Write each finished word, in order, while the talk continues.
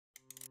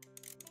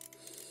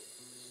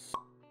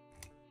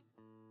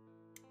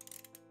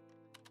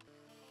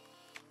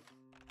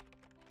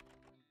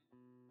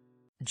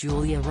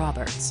Julia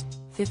Roberts,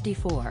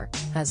 54,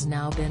 has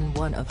now been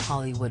one of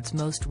Hollywood's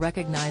most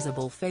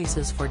recognizable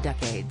faces for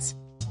decades.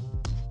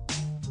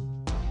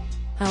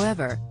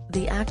 However,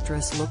 the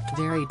actress looked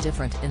very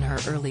different in her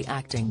early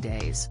acting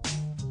days.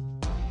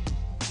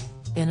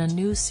 In a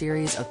new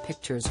series of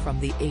pictures from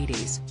the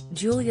 80s,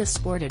 Julia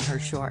sported her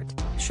short,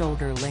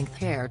 shoulder-length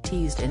hair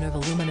teased in a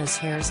voluminous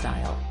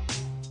hairstyle.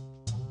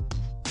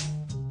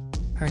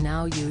 Her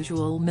now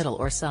usual middle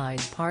or side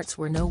parts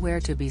were nowhere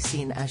to be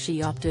seen as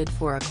she opted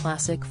for a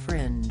classic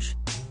fringe.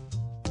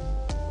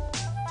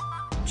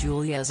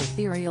 Julia's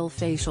ethereal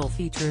facial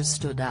features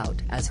stood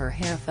out as her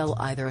hair fell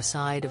either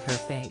side of her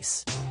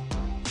face.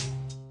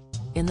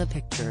 In the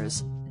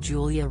pictures,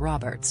 Julia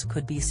Roberts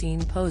could be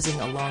seen posing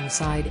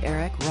alongside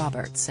Eric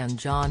Roberts and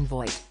Jon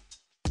Voight.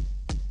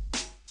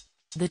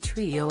 The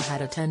trio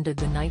had attended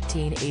the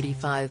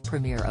 1985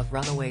 premiere of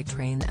Runaway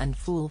Train and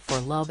Fool for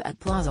Love at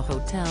Plaza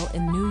Hotel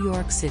in New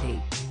York City.